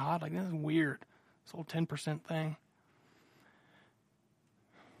back to God? Like, this is weird. This whole 10% thing.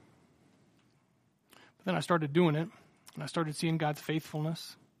 But then I started doing it, and I started seeing God's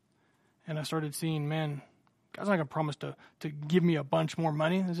faithfulness, and I started seeing, man, God's not going to promise to give me a bunch more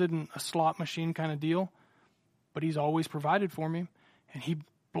money. This isn't a slot machine kind of deal, but he's always provided for me, and he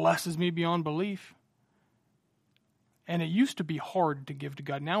blesses me beyond belief. And it used to be hard to give to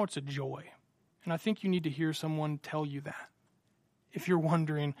God. Now it's a joy. And I think you need to hear someone tell you that. If you're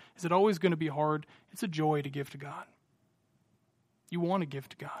wondering, is it always going to be hard? It's a joy to give to God. You want to give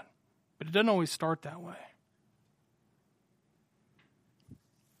to God. But it doesn't always start that way.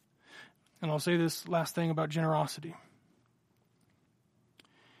 And I'll say this last thing about generosity.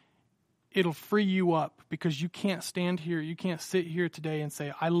 It'll free you up because you can't stand here, you can't sit here today and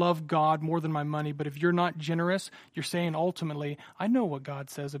say, I love God more than my money. But if you're not generous, you're saying ultimately, I know what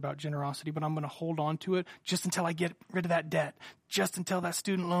God says about generosity, but I'm going to hold on to it just until I get rid of that debt, just until that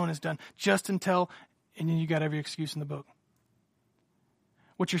student loan is done, just until, and then you got every excuse in the book.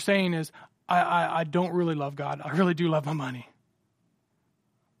 What you're saying is, I don't really love God. I really do love my money.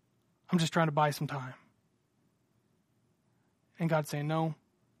 I'm just trying to buy some time. And God's saying, no,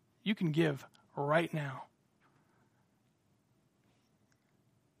 you can give right now.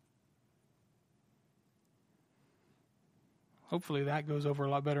 Hopefully that goes over a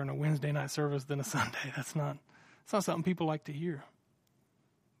lot better in a Wednesday night service than a Sunday. That's not something people like to hear.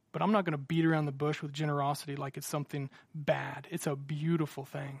 But I'm not going to beat around the bush with generosity like it's something bad. It's a beautiful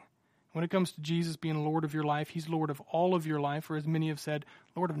thing. When it comes to Jesus being Lord of your life, he's Lord of all of your life, or as many have said,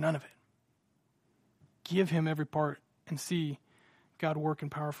 Lord of none of it. Give him every part and see God work in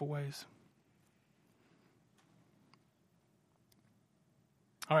powerful ways.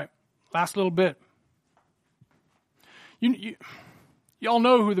 All right, last little bit. Y'all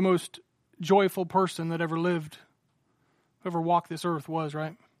know who the most joyful person that ever lived, who ever walked this earth was,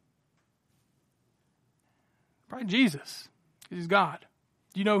 right? Probably Jesus, because he's God.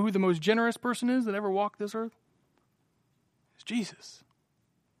 Do you know who the most generous person is that ever walked this earth? It's Jesus.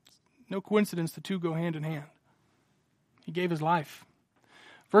 No coincidence the two go hand in hand. He gave his life.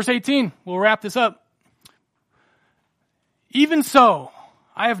 Verse 18, we'll wrap this up. Even so,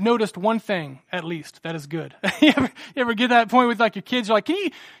 I have noticed one thing, at least, that is good. you ever get that point with like your kids? You're like,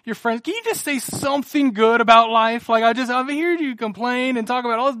 your friends, can you just say something good about life? Like I've heard you complain and talk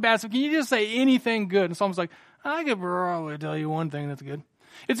about all this bad stuff. Can you just say anything good? And someone's like, I could probably tell you one thing that's good.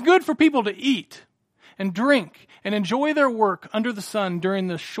 It's good for people to eat and drink and enjoy their work under the sun during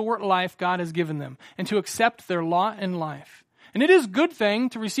the short life God has given them, and to accept their lot in life. And it is a good thing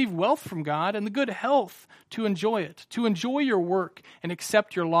to receive wealth from God and the good health to enjoy it, to enjoy your work and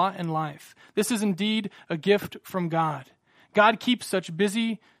accept your lot in life. This is indeed a gift from God. God keeps such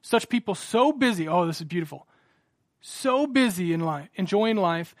people so busy. Oh, this is beautiful. So busy in life, enjoying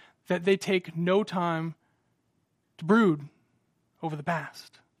life, that they take no time to brood over the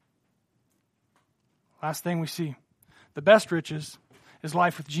past. Last thing we see, the best riches is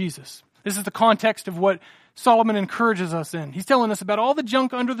life with Jesus. This is the context of what Solomon encourages us in. He's telling us about all the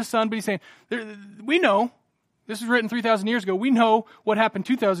junk under the sun, but he's saying, we know, this was written 3,000 years ago, we know what happened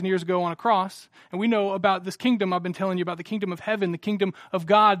 2,000 years ago on a cross, and we know about this kingdom I've been telling you about, the kingdom of heaven, the kingdom of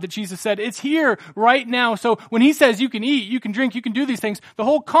God that Jesus said, it's here right now. So when he says you can eat, you can drink, you can do these things, the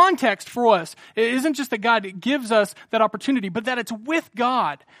whole context for us isn't just that God gives us that opportunity, but that it's with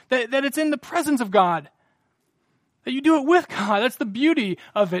God, that it's in the presence of God, that you do it with God. That's the beauty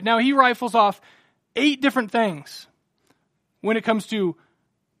of it. Now he rifles off 8 different things when it comes to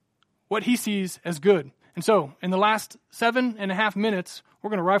what he sees as good. And so, in the last 7.5 minutes, we're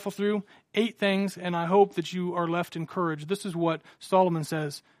going to rifle through 8 things, and I hope that you are left encouraged. This is what Solomon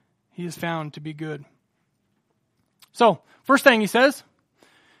says he has found to be good. So, first thing he says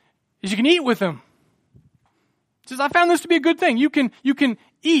is you can eat with him. He says, I found this to be a good thing. You can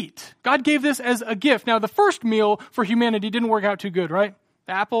eat. God gave this as a gift. Now, the first meal for humanity didn't work out too good, right?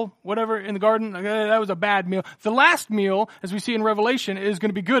 The apple, whatever, in the garden, that was a bad meal. The last meal, as we see in Revelation, is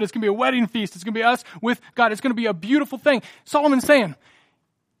going to be good. It's going to be a wedding feast. It's going to be us with God. It's going to be a beautiful thing. Solomon's saying,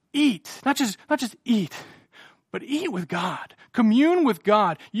 eat. Not just eat, but eat with God. Commune with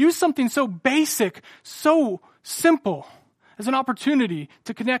God. Use something so basic, so simple, as an opportunity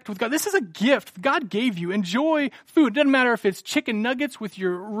to connect with God. This is a gift God gave you. Enjoy food. It doesn't matter if it's chicken nuggets with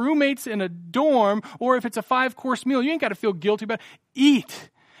your roommates in a dorm or if it's a 5-course meal. You ain't got to feel guilty about it.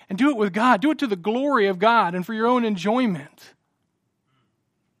 Eat and do it with God. Do it to the glory of God and for your own enjoyment.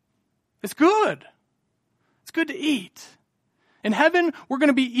 It's good. It's good to eat. In heaven, we're going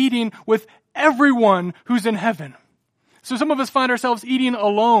to be eating with everyone who's in heaven. So some of us find ourselves eating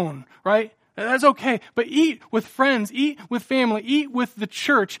alone, right? That's okay, but eat with friends, eat with family, eat with the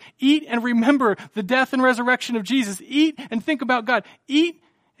church, eat and remember the death and resurrection of Jesus, eat and think about God, eat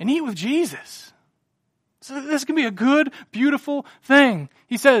and eat with Jesus. So this can be a good, beautiful thing.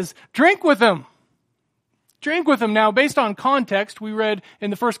 He says, drink with him. Drink with him. Now, based on context, we read in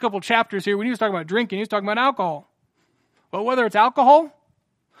the first couple chapters here, when he was talking about drinking, he was talking about alcohol. Well, whether it's alcohol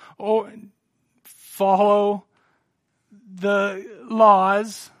or follow the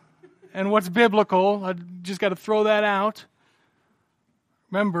laws and what's biblical, I just got to throw that out.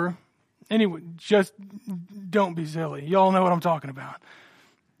 Remember, anyway, just don't be silly. You all know what I'm talking about.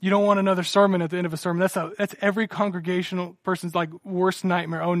 You don't want another sermon at the end of a sermon. That's every congregational person's like worst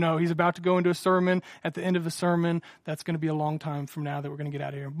nightmare. Oh no, he's about to go into a sermon at the end of a sermon. That's going to be a long time from now that we're going to get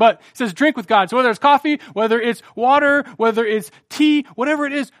out of here. But it says drink with God. So whether it's coffee, whether it's water, whether it's tea, whatever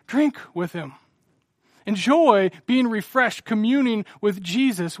it is, drink with him. Enjoy being refreshed, communing with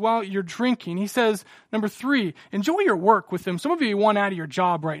Jesus while you're drinking. He says, number 3, enjoy your work with him. Some of you want out of your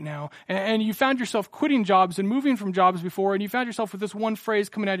job right now, and you found yourself quitting jobs and moving from jobs before, and you found yourself with this one phrase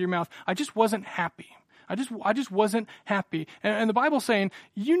coming out of your mouth, I just wasn't happy. I just wasn't happy. And the Bible's saying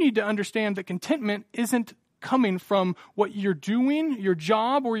you need to understand that contentment isn't coming from what you're doing, your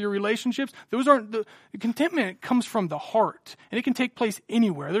job or your relationships. Those aren't the contentment comes from the heart, and it can take place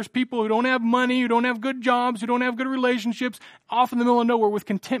anywhere. There's people who don't have money, who don't have good jobs, who don't have good relationships, off in the middle of nowhere with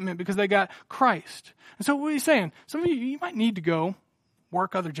contentment because they got Christ. And so what he's saying, some of you might need to go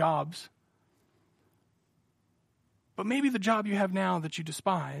work other jobs, but maybe the job you have now that you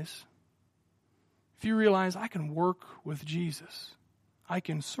despise, if you realize I can work with Jesus, I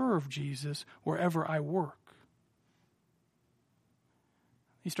can serve Jesus wherever I work,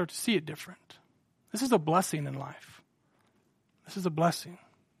 you start to see it different. This is a blessing in life. This is a blessing.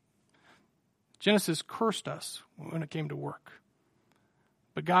 Genesis cursed us when it came to work.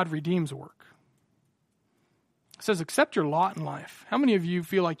 But God redeems work. It says, accept your lot in life. How many of you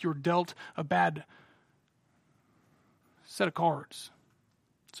feel like you're dealt a bad set of cards?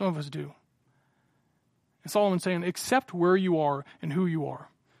 Some of us do. And Solomon's saying, accept where you are and who you are.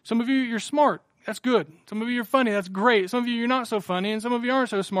 Some of you, you're smart. That's good. Some of you are funny. That's great. Some of you, you're not so funny. And some of you aren't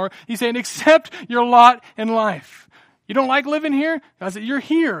so smart. He's saying, accept your lot in life. You don't like living here? God said, you're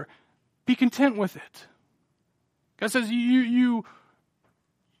here. Be content with it. God says, you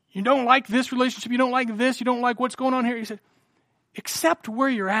don't like this relationship. You don't like this. You don't like what's going on here. He said, accept where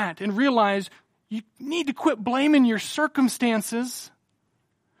you're at and realize you need to quit blaming your circumstances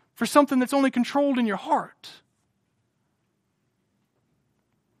for something that's only controlled in your heart.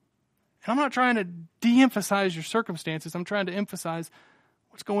 And I'm not trying to de-emphasize your circumstances. I'm trying to emphasize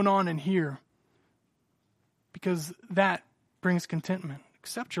what's going on in here. Because that brings contentment.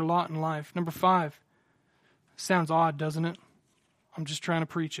 Accept your lot in life. Number 5. Sounds odd, doesn't it? I'm just trying to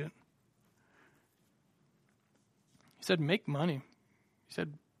preach it. He said, make money. He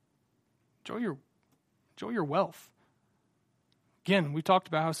said, enjoy your wealth. Again, we talked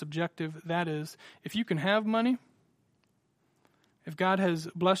about how subjective that is. If you can have money, if God has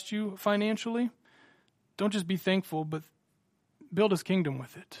blessed you financially, don't just be thankful, but build His kingdom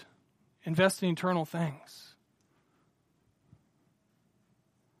with it. Invest in eternal things.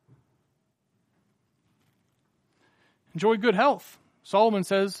 Enjoy good health. Solomon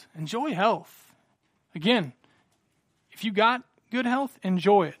says, enjoy health. Again, if you got good health,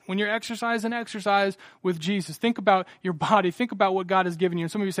 enjoy it. When you're exercising, exercise with Jesus. Think about your body. Think about what God has given you.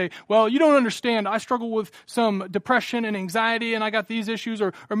 And some of you say, well, you don't understand. I struggle with some depression and anxiety, and I got these issues,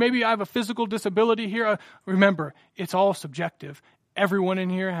 or maybe I have a physical disability here. Remember, it's all subjective. Everyone in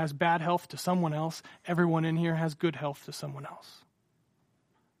here has bad health to someone else. Everyone in here has good health to someone else.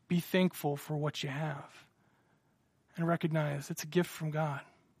 Be thankful for what you have and recognize it's a gift from God.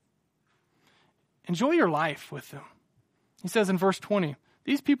 Enjoy your life with them. He says in verse 20,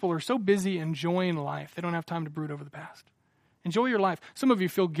 these people are so busy enjoying life, they don't have time to brood over the past. Enjoy your life. Some of you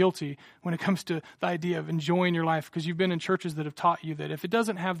feel guilty when it comes to the idea of enjoying your life because you've been in churches that have taught you that if it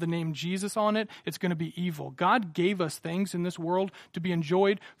doesn't have the name Jesus on it, it's going to be evil. God gave us things in this world to be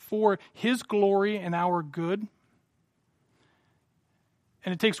enjoyed for His glory and our good.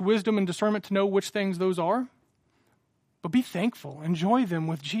 And it takes wisdom and discernment to know which things those are. But be thankful. Enjoy them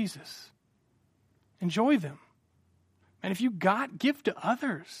with Jesus. Enjoy them. And if you got, give to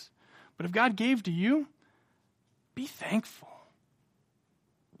others. But if God gave to you, be thankful.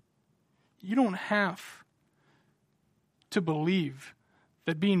 You don't have to believe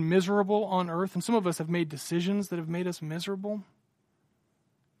that being miserable on earth, and some of us have made decisions that have made us miserable.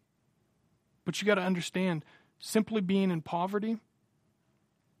 But you got to understand, simply being in poverty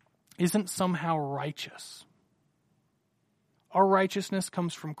isn't somehow righteous. Our righteousness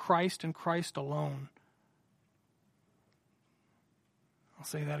comes from Christ and Christ alone. I'll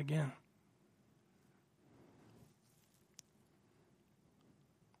say that again.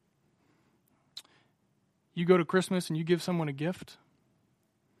 You go to Christmas and you give someone a gift.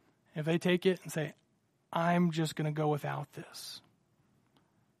 If they take it and say, I'm just going to go without this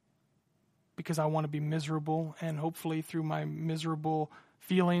because I want to be miserable, and hopefully through my miserable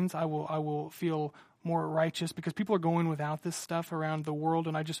feelings I will feel more righteous because people are going without this stuff around the world,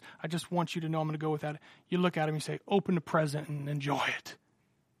 and I just want you to know I'm going to go without it. You look at him and you say, open the present and enjoy it.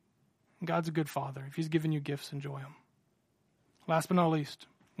 And God's a good father. If He's given you gifts, enjoy them. Last but not least,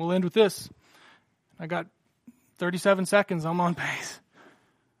 we'll end with this. I got 37 seconds. I'm on pace.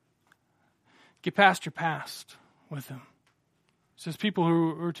 Get past your past with Him. It says people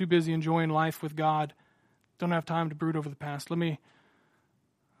who are too busy enjoying life with God don't have time to brood over the past. Let me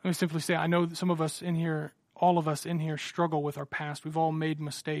simply say, I know that some of us in here, all of us in here, struggle with our past. We've all made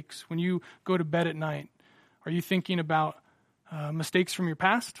mistakes. When you go to bed at night, are you thinking about mistakes from your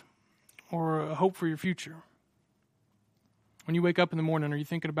past or a hope for your future? When you wake up in the morning, are you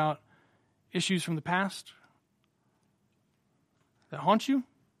thinking about issues from the past that haunt you?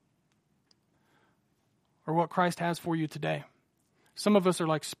 Or what Christ has for you today? Some of us are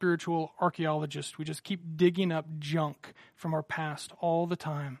like spiritual archaeologists. We just keep digging up junk from our past all the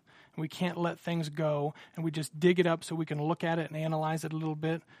time. And we can't let things go. And we just dig it up so we can look at it and analyze it a little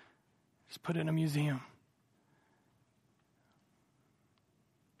bit. Just put it in a museum.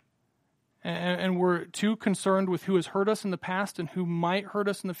 And we're too concerned with who has hurt us in the past and who might hurt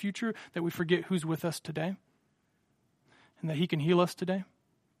us in the future that we forget who's with us today and that He can heal us today.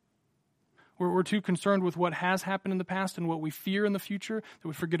 We're too concerned with what has happened in the past and what we fear in the future that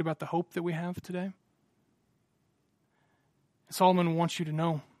we forget about the hope that we have today. And Solomon wants you to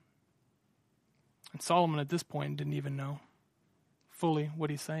know And Solomon at this point didn't even know fully what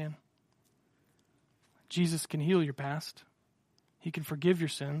he's saying. Jesus can heal your past. He can forgive your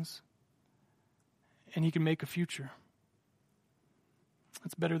sins. And he can make a future.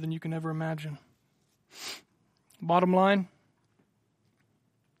 It's better than you can ever imagine. Bottom line,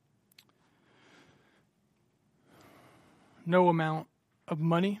 no amount of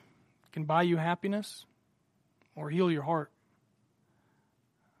money can buy you happiness or heal your heart.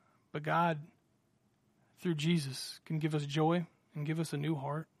 But God, through Jesus, can give us joy and give us a new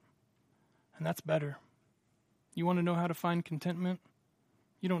heart. And that's better. You want to know how to find contentment?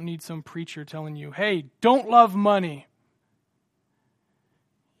 You don't need some preacher telling you, hey, don't love money.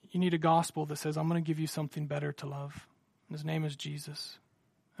 You need a gospel that says, I'm going to give you something better to love. And his name is Jesus.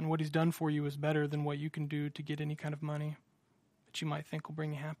 And what he's done for you is better than what you can do to get any kind of money that you might think will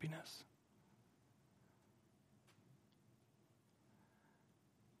bring you happiness.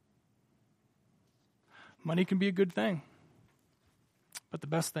 Money can be a good thing, but the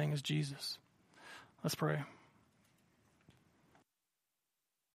best thing is Jesus. Let's pray.